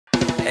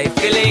Hey,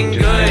 feeling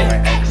good,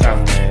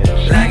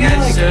 like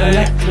I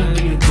should.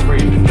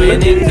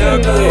 Been in the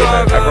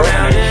walk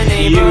around the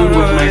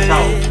neighborhood.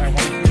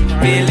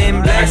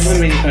 Feeling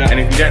blessed. And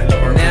if you don't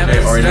love or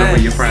appreciate or in love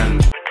with your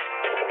friends.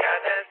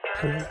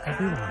 Hello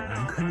everyone,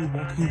 I'm currently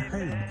walking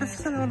home. This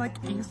is another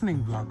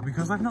evening vlog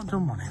because I've not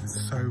done one in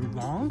so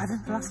long. I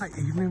think the last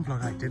evening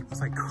vlog I did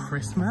was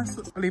Christmas.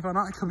 Believe it or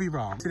not, I could be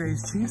wrong.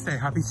 Today's Tuesday,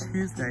 happy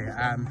Tuesday.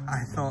 And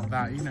I thought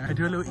that, I'd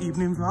do a little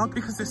evening vlog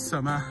because it's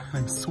summer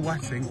and I'm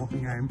sweating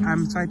walking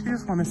home. So I do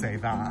just want to say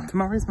that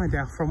tomorrow is my day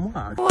off from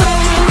work.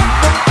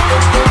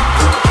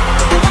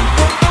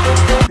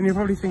 And you're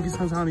probably thinking,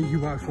 Santana, you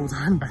work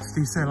full-time,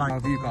 bestie, so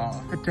have you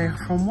got a day off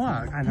from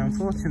work? And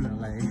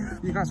unfortunately,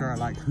 you guys are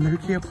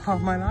low-key a part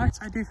of my life.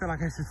 So I do feel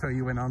like I should fill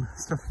you in on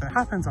stuff that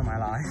happens on my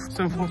life.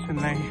 So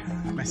unfortunately,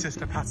 my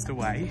sister passed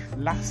away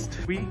last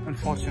week.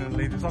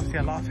 Unfortunately, there's obviously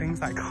a lot of things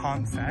that I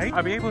can't say.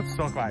 I'll be able to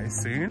talk about it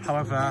soon.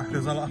 However,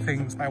 there's a lot of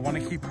things I want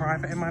to keep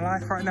private in my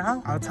life right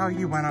now. I'll tell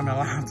you when I'm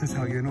allowed to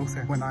tell you and also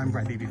when I'm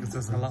ready because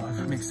there's a lot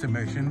of mixed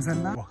emotions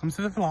in that. Welcome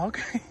to the vlog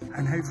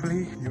and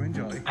hopefully you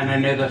enjoy. And I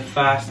know the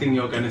first thing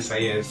you're going to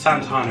say is,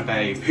 Santana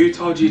babe, who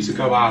told you to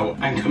go out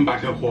and come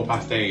back at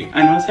 8:15?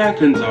 And honestly, I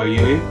couldn't tell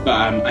you, but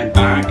I'm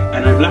back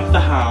and I've left the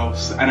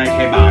house and I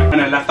came back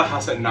and I left the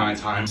house at 9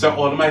 time. So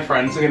all of my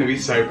friends are going to be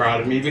so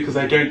proud of me because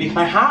I don't leave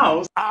my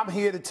house. I'm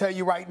here to tell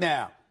you right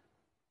now,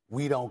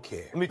 we don't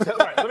care. Let me tell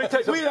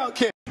you, we don't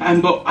care.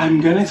 But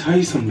I'm gonna tell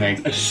you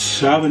something. I'm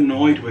so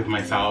annoyed with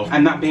myself,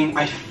 and that being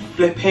I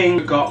flipping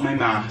forgot my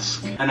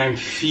mask and I'm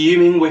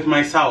fuming with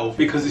myself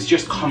because it's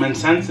just common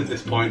sense at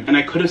this point, and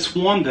I could have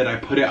sworn that I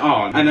put it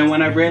on, and then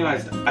when I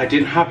realized I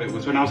didn't have it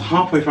was when I was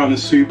halfway from the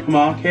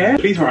supermarket.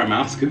 Please wear a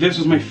mask. This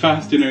was my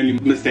first and only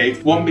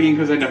mistake. One being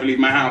because I never leave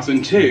my house,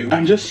 and two,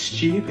 I'm just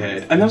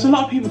stupid. And there was a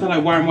lot of people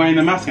that weren't wearing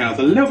the mask and I was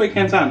a little bit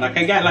concerned. I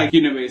get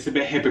it's a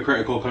bit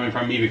hypocritical coming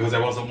from me because I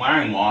wasn't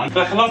wearing one,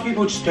 but a lot of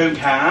people just don't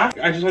care.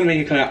 I just want to make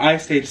it clear, I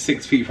stayed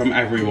 6 feet from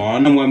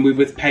everyone, and when we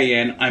was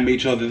paying, I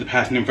made sure that the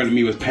person in front of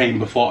me was paying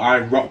before I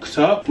rocked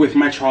up with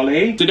my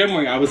trolley. So don't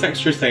worry, I was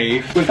extra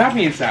safe. With that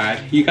being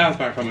said, you guys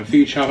back from a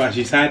food shop, as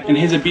you said, and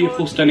here's a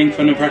beautiful, stunning,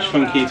 fun and fresh,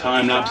 funky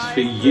time lapse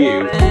for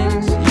you.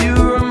 You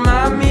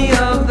remind me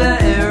of the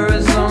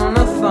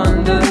Arizona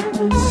thunder.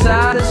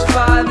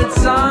 Satisfy the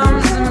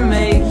times and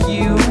make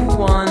you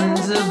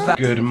wonder.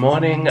 Good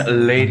morning,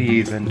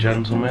 ladies and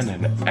gentlemen,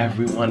 and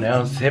everyone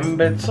else in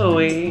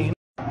between.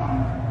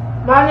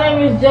 My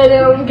name is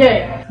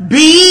JDMK.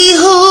 Be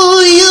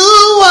who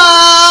you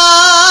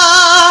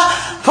are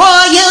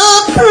for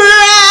your pride.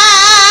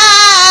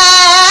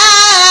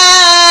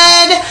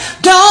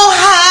 Don't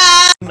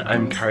hide.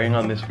 I'm carrying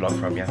on this vlog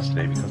from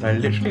yesterday because I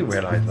literally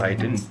realised I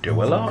didn't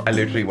do a lot. I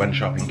literally went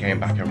shopping, came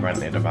back and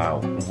ranted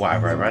about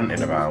whatever I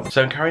ranted about.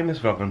 So I'm carrying this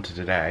vlog on to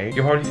today.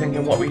 You're probably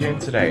thinking, what are we doing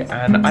today?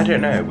 And I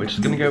don't know, we're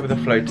just gonna go with the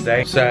flow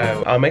today.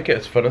 So I'll make it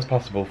as fun as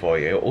possible for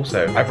you.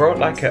 Also, I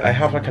brought I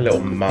have a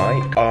little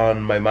mic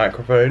on my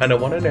microphone, and I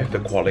want to know if the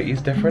quality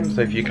is different.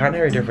 So if you can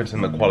hear a difference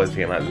in the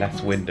quality and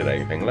less wind and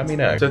anything, let me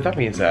know. So with that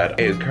being said,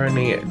 it is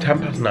currently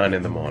 9:10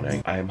 in the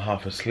morning. I am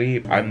half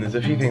asleep and there's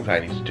a few things I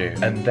need to do,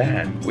 and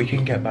then we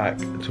can get back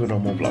to a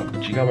normal vlog. Do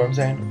you get what I'm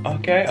saying?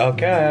 Okay,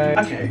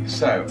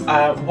 so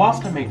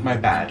whilst I make my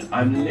bed,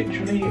 I'm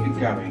literally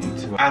going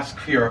to ask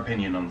for your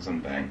opinion on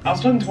something. I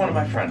was talking to one of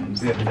my friends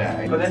the other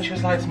day, but then she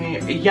was like to me,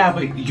 yeah,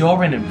 but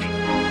you're an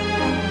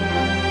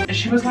influencer.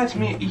 She was like to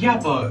me, yeah,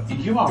 but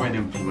you are an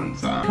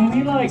influencer. Can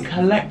we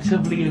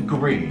collectively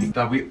agree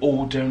that we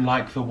all don't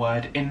like the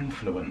word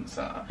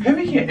influencer? Who are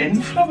you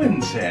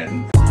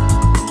influencing?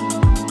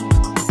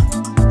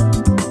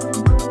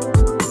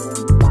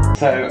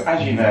 So,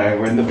 as you know,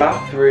 we're in the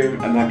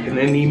bathroom and that can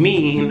only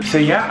mean... So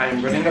yeah,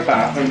 I'm running a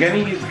bath. I'm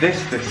going to use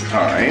this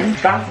time.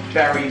 Bath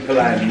Berry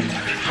Blend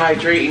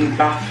Hydrating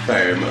Bath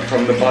Foam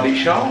from the Body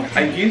Shop.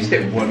 I used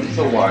it once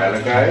a while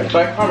ago, but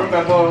I can't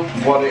remember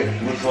what it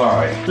was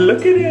like.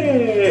 Look at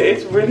it!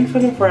 It's really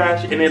fun and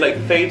fresh, and it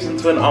fades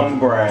into an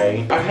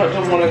ombre. I've not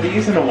done one of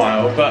these in a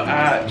while,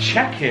 but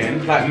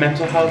check-in,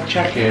 mental health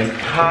check-in.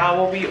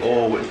 How are we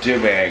all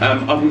doing?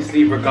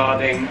 Obviously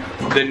regarding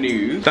the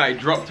news that I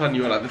dropped on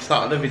you at the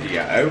start of the video.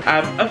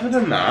 Other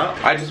than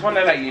that, I just want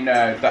to let you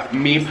know that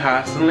me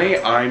personally,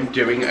 I'm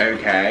doing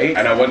okay,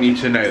 and I want you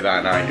to know that,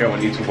 and I don't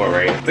want you to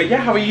worry. But yeah,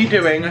 how are you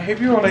doing? I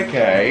hope you're all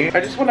okay. I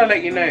just want to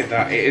let you know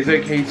that it is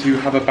okay to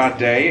have a bad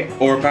day,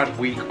 or a bad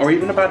week, or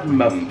even a bad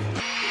month.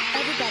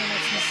 Everybody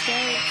makes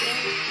mistakes.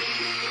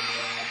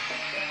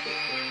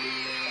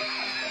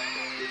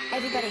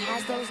 Everybody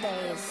has those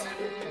days.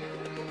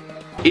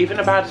 Even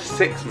about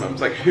 6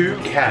 months, who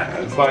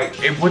cares?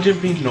 It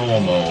wouldn't be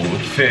normal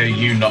for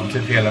you not to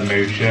feel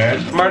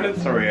emotion. Moral of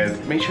the story is,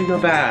 make sure you're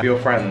there for your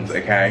friends,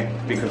 okay?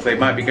 Because they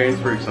might be going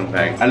through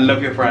something. And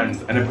love your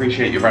friends and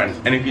appreciate your friends.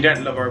 And if you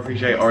don't love or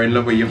appreciate or in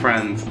love with your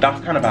friends, that's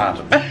kind of bad.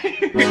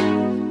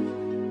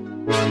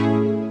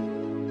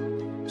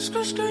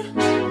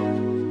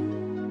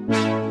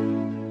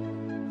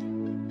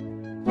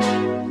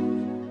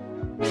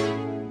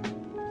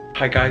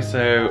 Hi guys,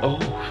 so, oh,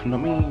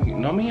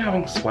 not me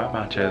having sweat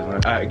patches.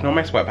 Ignore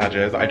my sweat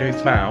patches. I don't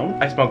smell.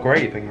 I smell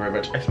great, thank you very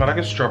much. I smell like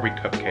a strawberry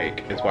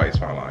cupcake is what I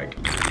smell like.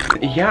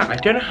 Yeah, I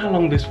don't know how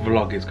long this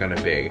vlog is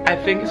gonna be. I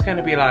think it's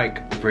gonna be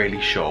like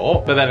really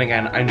short, but then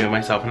again, I know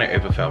myself and I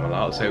overfilm a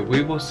lot, so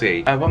we will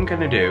see. What I'm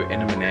gonna do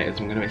in a minute is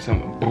I'm gonna make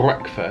some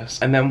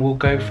breakfast and then we'll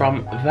go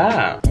from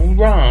there.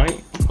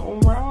 Alright.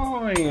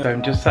 So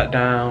I'm just sat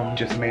down,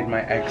 just made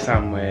my egg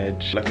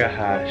sandwich. Look at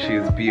her,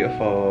 she's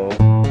beautiful.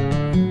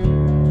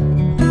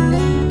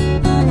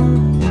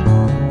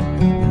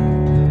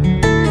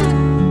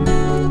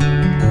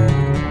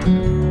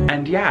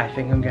 Yeah, I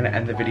think I'm gonna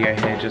end the video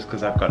here just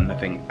because I've got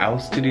nothing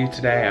else to do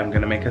today. I'm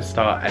gonna make a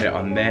start edit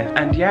on this.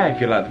 And yeah,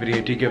 if you like the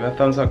video, do give it a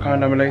thumbs up,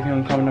 comment down below,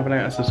 comment down below,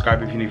 and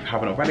subscribe if you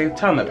haven't already.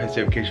 Turn on that post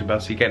notification bell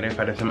so you get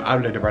notified if I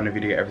upload a random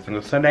video every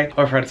single Sunday.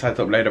 Or if I decide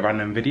to upload a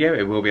random video,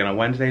 it will be on a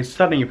Wednesday.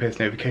 Starting your post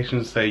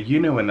notifications so you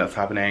know when that's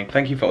happening.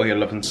 Thank you for all your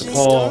love and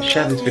support.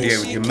 Share this video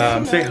with your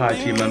mum. Say hi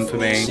to your mum for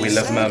me. We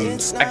love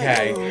mums.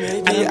 Okay.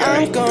 And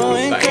I'm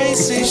going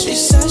crazy. She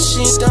says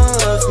she don't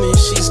love me.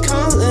 She's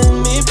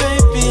calling me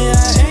baby.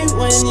 I hate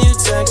when you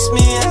text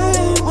me.